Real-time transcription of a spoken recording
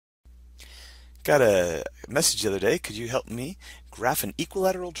Got a message the other day. Could you help me graph an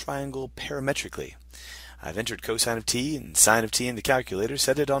equilateral triangle parametrically? I've entered cosine of t and sine of t in the calculator,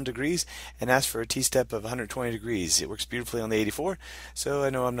 set it on degrees, and asked for a t-step of 120 degrees. It works beautifully on the 84, so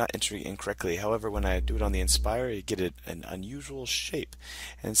I know I'm not entering incorrectly. However, when I do it on the Nspire, you get an unusual shape.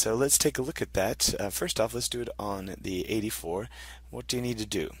 And so let's take a look at that. First off, let's do it on the 84. What do you need to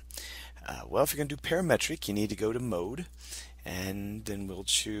do? Well, if you're going to do parametric, you need to go to mode, and then we'll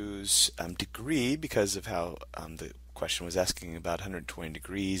choose degree because of how the question was asking about 120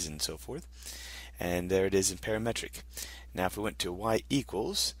 degrees and so forth. And there it is in parametric. Now if we went to y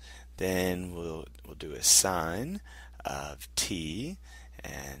equals, then we'll do a sine of t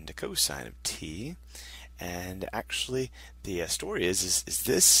and a cosine of t. And actually the story is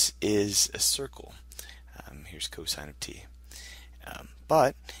this is a circle. Here's cosine of t.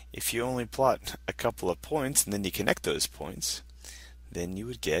 But if you only plot a couple of points and then you connect those points, then you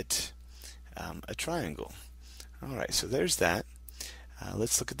would get a triangle. Alright, so there's that.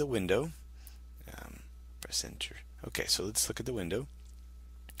 Let's look at the window. Press enter. Okay, so let's look at the window.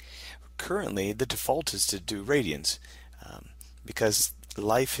 Currently, the default is to do radians because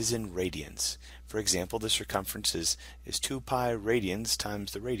life is in radians. For example, the circumference is 2 pi radians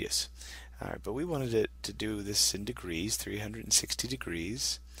times the radius. Alright, but we wanted it to do this in degrees, 360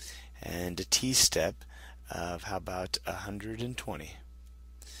 degrees, and a t-step of how about 120.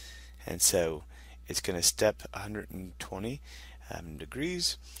 And so it's going to step 120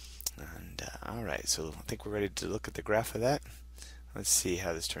 degrees. And alright, so I think we're ready to look at the graph of that. Let's see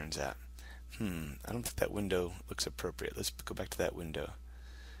how this turns out. I don't think that window looks appropriate. Let's go back to that window.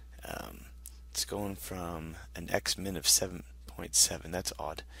 It's going from an x-min of 7.7. That's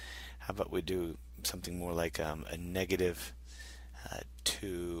odd. How about we do something more like a negative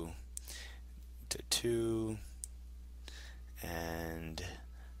 2 to 2 and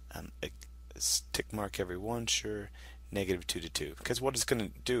a tick mark every one, sure. Negative 2 to 2, because what it's going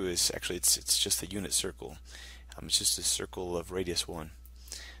to do is actually it's just a unit circle. It's just a circle of radius 1.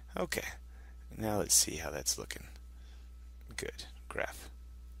 Okay, now let's see how that's looking. Good graph.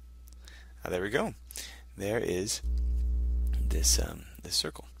 There we go. There is this this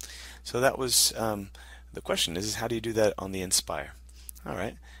circle. So that was the question is how do you do that on the Nspire? All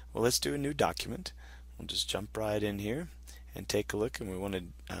right. Well, let's do a new document. We'll just jump right in here and take a look, and we want to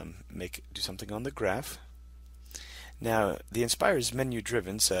do something on the graph. Now, the Nspire is menu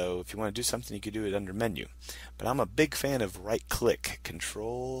driven, so if you want to do something, you could do it under menu. But I'm a big fan of right click.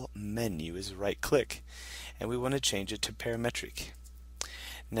 Control menu is right click, and we want to change it to parametric.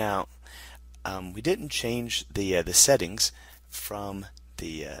 Now, we didn't change the settings from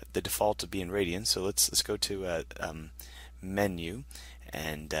the default of being radians, so let's go to menu,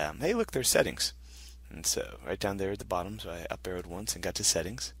 and hey, look, there's settings. And so right down there at the bottom, so I up arrowed once and got to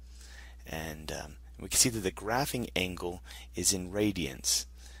settings, and we can see that the graphing angle is in radians,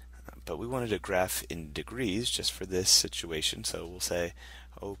 but we wanted to graph in degrees just for this situation, so we'll say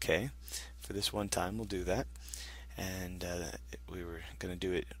okay. For this one time we'll do that, and we were going to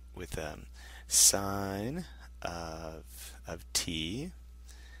do it with sine of t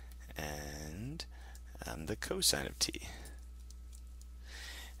and the cosine of t.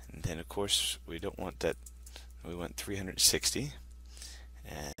 And then of course we don't want that, we want 360,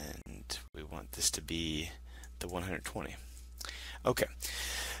 and we want this to be the 120. Okay,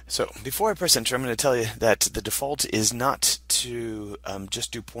 so before I press enter, I'm going to tell you that the default is not to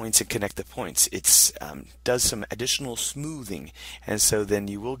just do points and connect the points. It does some additional smoothing, and so then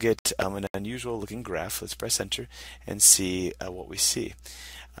you will get an unusual looking graph. Let's press enter and see what we see.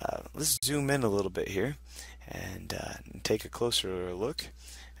 Let's zoom in a little bit here and take a closer look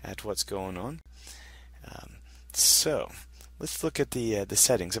at what's going on. So let's look at the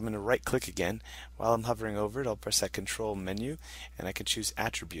settings. I'm going to right click again. While I'm hovering over it, I'll press that control menu and I can choose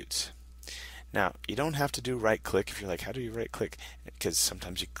attributes. Now, you don't have to do right click if you're like, how do you right click? Because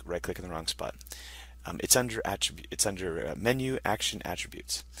sometimes you right click in the wrong spot. It's under attribute. It's under menu, action,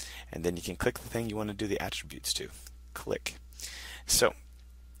 attributes, and then you can click the thing you want to do the attributes to. Click. So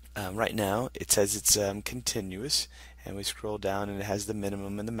right now it says it's continuous, and we scroll down and it has the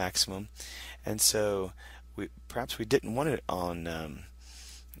minimum and the maximum, and so perhaps we didn't want it on.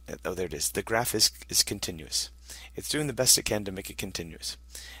 Oh, there it is. The graph is continuous. It's doing the best it can to make it continuous.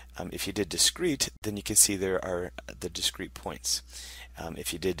 If you did discrete, then you can see there are the discrete points.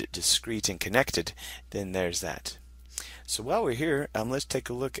 If you did discrete and connected, then there's that. So while we're here, let's take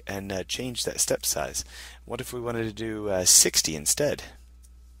a look and change that step size. What if we wanted to do 60 instead?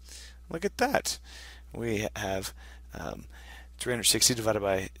 Look at that. We have 360 divided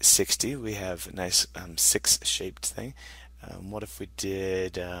by 60. We have a nice 6 shaped thing. What if we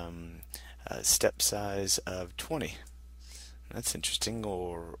did step size of 20. That's interesting.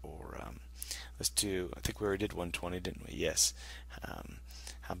 Or let's do, I think we already did 120, didn't we? Yes.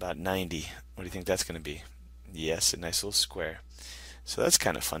 How about 90? What do you think that's going to be? Yes, a nice little square. So that's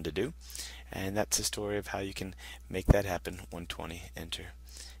kind of fun to do. And that's the story of how you can make that happen. 120, enter,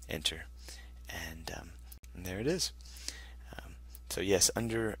 enter, and there it is. So yes,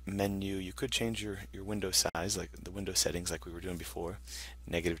 under menu, you could change your window size, like the window settings like we were doing before.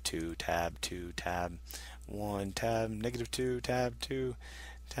 -2, tab 2, tab 1, tab -2, tab 2,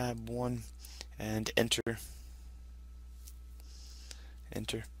 tab 1, and enter,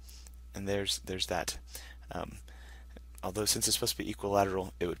 enter, and there's that. Although since it's supposed to be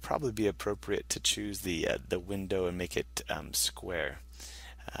equilateral, it would probably be appropriate to choose the window and make it square,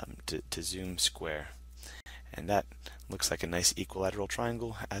 to zoom square. And that looks like a nice equilateral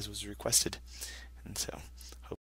triangle as was requested. And so